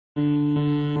What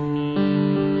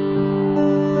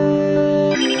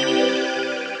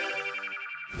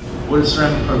does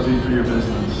Ceramic Pro do for your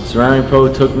business? Ceramic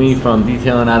Pro took me from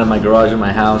detailing out of my garage in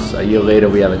my house. A year later,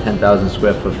 we have a 10,000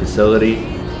 square foot facility,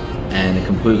 and it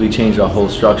completely changed our whole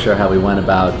structure, how we went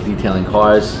about detailing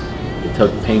cars. It took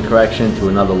paint correction to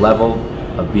another level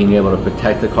of being able to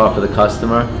protect the car for the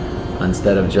customer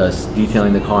instead of just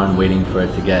detailing the car and waiting for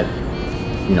it to get,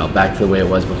 back to the way it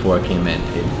was before it came in.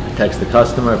 It protects the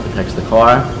customer, it protects the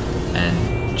car,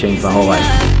 and changed my whole life.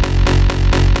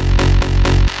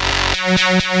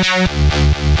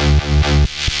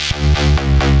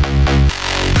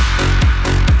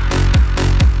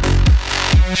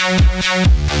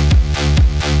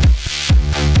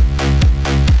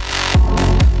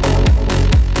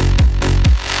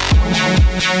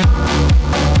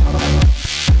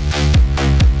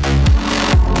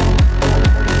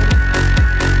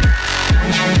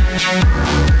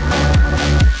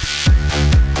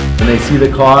 When they see the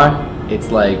car,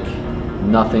 it's like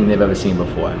nothing they've ever seen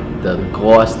before. The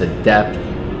gloss, the depth,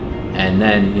 and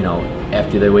then,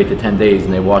 after they wait the 10 days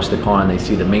and they wash the car and they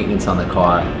see the maintenance on the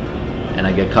car, and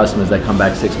I get customers that come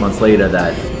back 6 months later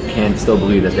that can't still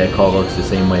believe that their car looks the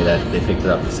same way that they picked it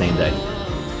up the same day.